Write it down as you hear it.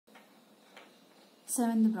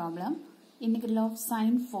Seventh problem, integral of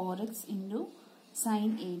sin 4x into sin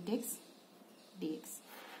 8x dx.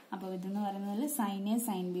 അപ്പോൾ ഇതെന്ന് പറയുന്നത് sin a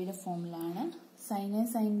sin b യുടെ ഫോമുലയാണ്. sin a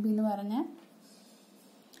sin b എന്ന് പറഞ്ഞാൽ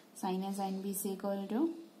sin a sin b is equal to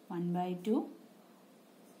 1/2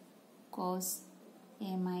 cos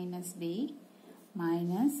a minus b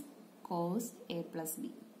minus cos a plus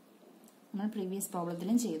b. നമ്മൾ previous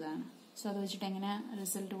പ്രോബ്ലത്തിലും ചെയ്തതാണ്. So അത് വെച്ചിട്ട് എങ്ങനെ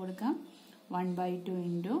റിസൾട്ട് കൊടുക്കാം? 1/2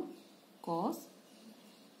 into cos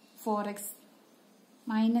 4x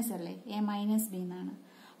minus അല്ലേ, a minus b എന്നാണ്.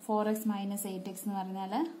 4x minus 8x എന്ന്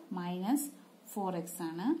പറഞ്ഞാൽ minus 4x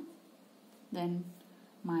ആണ്. Then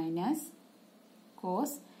minus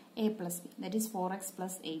cos a plus b, that is 4x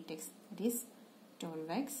plus 8x, that is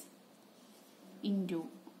 12x into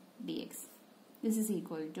dx. This is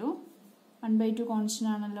equal to 1/2 constant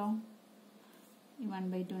ആണല്ലോ. ഈ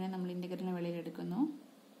 1/2 നമ്മൾ ഇന്റഗ്രലിന് വെളിയിൽ എടുക്കുന്നു.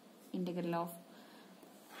 Integral of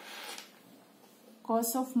cos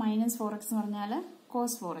of minus 4x എന്ന് പറഞ്ഞാൽ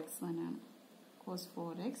cos 4x തന്നെയാണ്. cos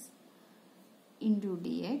 4x into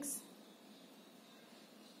dx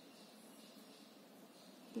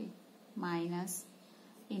minus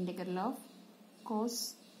integral of cos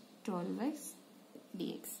 12x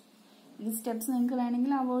dx. ഈ steps നിങ്ങൾക്ക്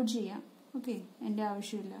വേണമെങ്കിൽ അവോയ്ഡ് ചെയ്യാം. ഓക്കെ, എൻ്റെ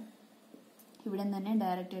ആവശ്യമില്ല. ഇവിടെ തന്നെ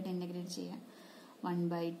ഡയറക്റ്റ് ആയിട്ട് ഇന്റഗ്രേറ്റ് ചെയ്യാം.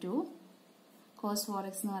 1/2 cos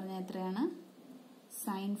 4x എന്ന് പറഞ്ഞാൽ എത്രയാണ്?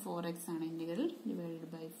 sin 4x ആണ് integral, divided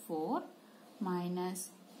by 4 minus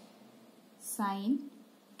sin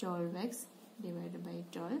 12x divided by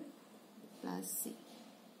 12 plus c.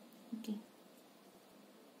 Okay,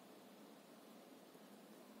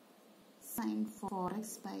 sin 4x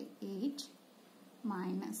by 8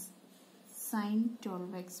 minus sin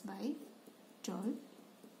 12x by 12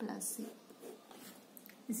 plus c.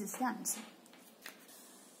 This is the answer.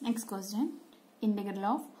 Next question, integral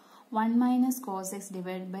of 1 minus cos x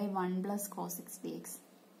divided by 1 plus cos x dx.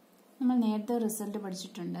 നമ്മൾ നേരത്തെ result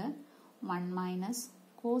പഠിച്ചിട്ടുണ്ട്. 1 minus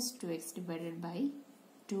cos 2x divided by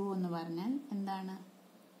 2 എന്ന് പറഞ്ഞാൽ എന്താണ്?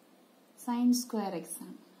 sin square x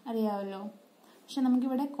ആണ്, അറിയാമല്ലോ. പക്ഷെ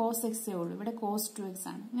നമുക്കിവിടെ cos x ഉള്ളൂ, ഇവിടെ cos 2x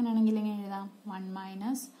ആണ്. അങ്ങനെയാണെങ്കിൽ എങ്ങനെ എഴുതാം? 1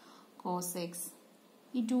 minus cos x.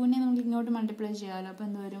 ഈ 2നെ നമുക്ക് ഇങ്ങോട്ട് മൾട്ടിപ്ലൈ ചെയ്യാമല്ലോ. അപ്പോൾ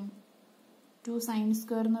എന്ത് വരും? 2 sin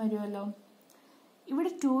square എന്ന് വരുമല്ലോ.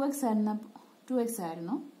 ഇവിടെ 2x ആയിരുന്നു,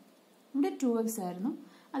 ഇവിടെ 2x ആയിരുന്നു,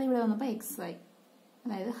 അത് ഇവിടെ വന്നപ്പോൾ x ആയി,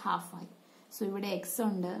 അതായത് ഹാഫ് ആയി. സോ ഇവിടെ x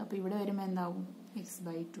ഉണ്ട്, അപ്പോൾ ഇവിടെ വരുമ്പോൾ എന്താവും?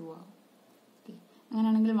 x/2 ആവും. ഓക്കെ,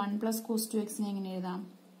 അങ്ങനെയാണെങ്കിൽ 1 plus cos 2x എങ്ങനെ എഴുതാം?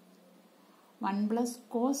 1 plus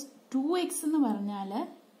cos 2x എന്ന് പറഞ്ഞാൽ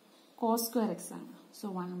cos square x ആണ്. സോ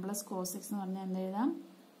 1 plus cos x എന്ന് പറഞ്ഞാൽ എന്ത് എഴുതാം?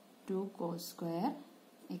 2 cos square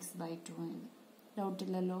x/2 എന്ന് എഴുതാം. ഡൗട്ട്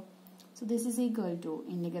ഇല്ലല്ലോ. So this is equal to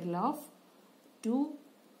integral of 2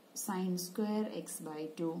 sin square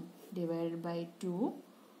x/2 divided by 2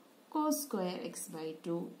 cos square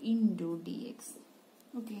x/2 into dx.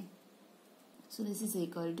 Okay, so this is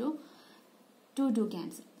equal to 2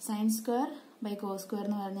 cancel. Sin square by cos square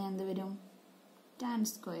എന്ന് പറഞ്ഞാൽ എന്ത് വരും? tan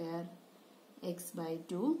square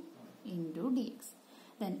x/2 into dx.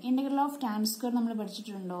 Then integral of tan square നമ്മൾ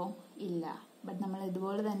പഠിച്ചിട്ടുണ്ടോ? ഇല്ല. But നമ്മൾ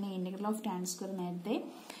ഇതുപോലെ തന്നെ integral of tan square നേരത്തെ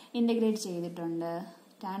ഇന്റഗ്രേറ്റ് ചെയ്തിട്ടുണ്ട്.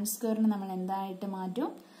 tan square നമ്മൾ എന്തായിട്ട്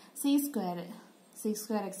മാറ്റും? sec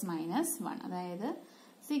square x minus 1, അതായത്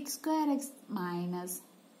sec square x minus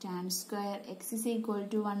tan square x is equal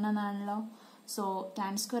to 1 എന്നാണല്ലോ. സോ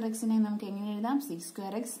tan square x നെ നമുക്ക് എങ്ങനെ എഴുതാം? sec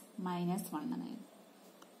square x minus 1 എന്ന് എഴുതാം.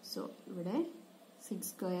 സോ ഇവിടെ sec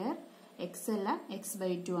square x അല്ല,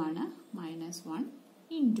 x/2 ആണ്, minus 1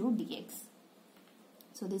 into dx.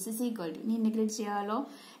 So this is equal to, ഇനി ഇന്റഗ്രേറ്റ് ചെയ്യാമല്ലോ.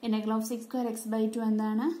 integral of sec square x/2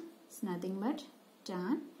 എന്താണ്? It's nothing but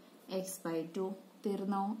tan x/2.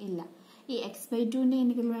 തീർന്നോ? ഇല്ല. ഈ x/2ന്റെ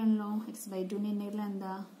ഇന്റഗ്രൽ വേണമല്ലോ. x/2ന്റെ ഇന്റഗ്രൽ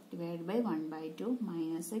എന്താ? Divide by 1/2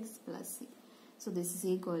 minus X plus C. So this is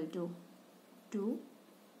equal to 2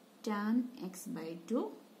 tan x/2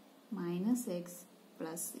 minus X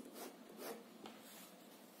plus C.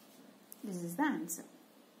 This is the answer.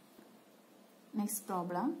 Next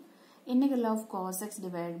problem, integral of cos x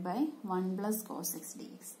divide by 1 plus cos x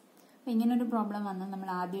dx. അപ്പോൾ ഇങ്ങനൊരു problem വന്നാൽ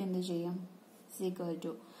നമ്മൾ ആദ്യം എന്ത് ചെയ്യും? Equal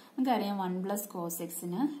to, നമുക്കറിയാം 1 plus cos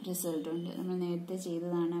x-ന് result ഉണ്ട്. നമ്മൾ നേരത്തെ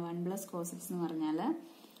ചെയ്തതാണ്. 1 പ്ലസ് cos x എന്ന് പറഞ്ഞാൽ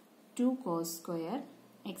 2 cos square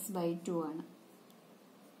x/2 ആണ്.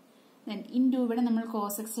 ദെൻ ഇൻറ്റു, ഇവിടെ നമ്മൾ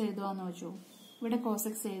cos x എഴുതുവാന്ന് വെച്ചു. ഇവിടെ cos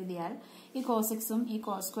x എഴുതിയാൽ ഈ cos x-ഉം ഈ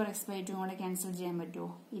cos square x/2 കൂടെ ക്യാൻസൽ ചെയ്യാൻ പറ്റുമോ?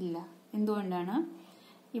 ഇല്ല. എന്തുകൊണ്ടാണ്?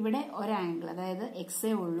 ഇവിടെ ഒരു ആംഗിൾ, അതായത്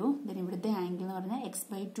എക്സേ ഉള്ളൂ. ദെൻ ഇവിടുത്തെ ആംഗിൾ എന്ന് പറഞ്ഞാൽ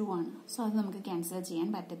x/2 ആണ്. സോ അത് നമുക്ക് ക്യാൻസൽ ചെയ്യാൻ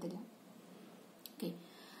പറ്റത്തില്ല. ഓക്കെ,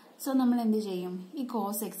 സോ നമ്മൾ എന്ത് ചെയ്യും? ഈ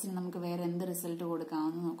cos x-ന് നമുക്ക് വേറെ എന്ത് റിസൾട്ട്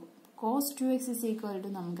കൊടുക്കാമെന്ന് നോക്കും. cos 2x is equal to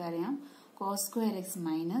നമുക്കറിയാം cos square x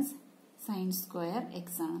minus sine square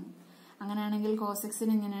X ആണ്. അങ്ങനെയാണെങ്കിൽ കോസ്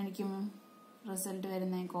എക്സിന് എങ്ങനെയായിരിക്കും റിസൾട്ട്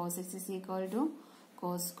വരുന്നത്? Cos X is equal to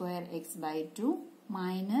cos square X by 2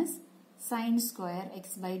 minus sine square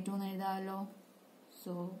X by 2 എന്ന് എഴുതാമല്ലോ.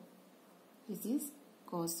 So this is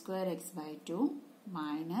cos square X by 2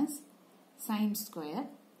 minus sine square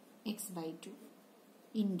X by 2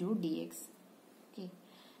 into dx. Okay,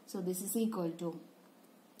 so this is equal to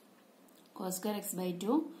cos square x by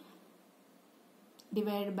 2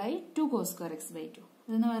 divided by 2 cos square x by 2.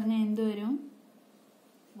 ഇതെന്ന് പറഞ്ഞാൽ എന്ത് വരും?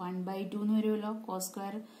 1/2 എന്ന് വരുമല്ലോ. cos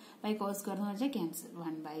square by cos square എന്ന് വെച്ചാൽ cancel.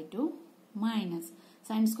 1/2 minus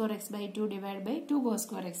sine square X by 2 divide by 2 cos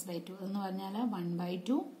square x by 2. ഇതെന്ന് പറഞ്ഞാൽ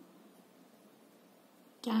 1/2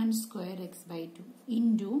 tan square x by 2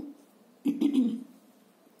 into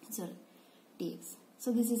sorry dx. So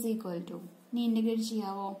this is equal to, ഇനി ഇന്റഗ്രേറ്റ്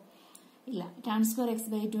ചെയ്യാവോ? ഇല്ല. tan square x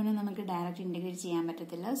by 2 നമുക്ക് direct integrate ചെയ്യാൻ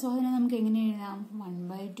പറ്റത്തില്ല. So അതിനെ നമുക്ക് എങ്ങനെ എഴുതാം?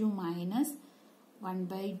 1/2 minus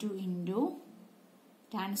 1/2 into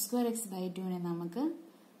tan square x by 2 നമുക്ക്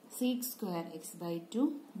sec square x by 2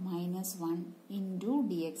 minus 1 into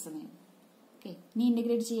dx എന്ന്. ഓക്കെ, ഇനി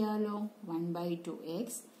ഇന്റഗ്രേറ്റ് ചെയ്യാമല്ലോ. 1/2x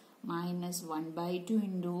minus 1/2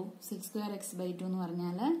 into sec square x by 2 എന്ന്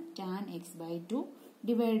പറഞ്ഞാൽ tan x by 2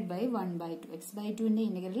 divided by 1/2. x by 2ന്റെ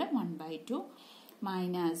integral 1/2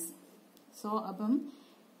 minus. So അപ്പം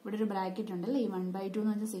ഇവിടെ ഒരു bracket ഉണ്ടല്ലോ. ഈ 1/2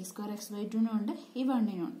 എന്ന് വെച്ചാൽ sec square x by 2 ഉണ്ട്, ഈ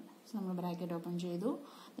 1 ഉണ്ട്. സോ നമ്മൾ ബ്രാക്കറ്റ് ഓപ്പൺ ചെയ്തു.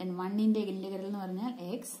 ദെൻ 1ന്റെ ഇന്റഗ്രൽ എന്ന് പറഞ്ഞാൽ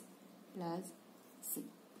x plus c.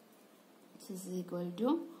 This is equal to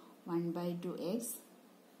 1/2x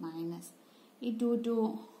minus ഈ 2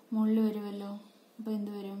 മുകളിൽ വരുമല്ലോ. അപ്പോൾ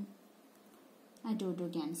എന്ത് വരും? ആ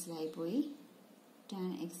 2 ക്യാൻസൽ ആയിപ്പോയി.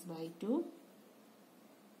 tan x by 2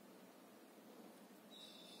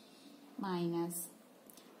 minus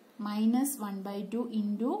 1/2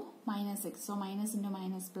 into minus X. So minus into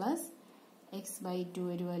minus plus X by 2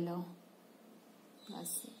 വരുമല്ലോ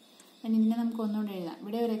പ്ലസ്. ഇതിനെ നമുക്ക് ഒന്നുകൂടെ എഴുതാം.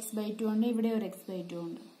 ഇവിടെ ഒരു എക്സ് ബൈ 2 ഉണ്ട്, ഇവിടെ ഒരു എക്സ് ബൈ 2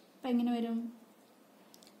 ഉണ്ട്. അപ്പം എങ്ങനെ വരും?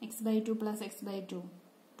 X by 2 plus X by 2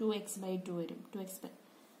 2x by 2 വരും. 2x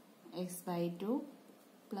by 2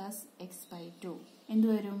 plus X by 2 എന്ത്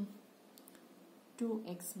വരും?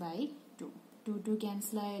 2x by 2. 2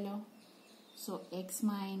 ക്യാൻസൽ ആയല്ലോ. So X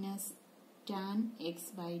minus tan x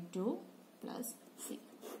by 2 plus c.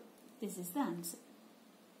 This is the answer.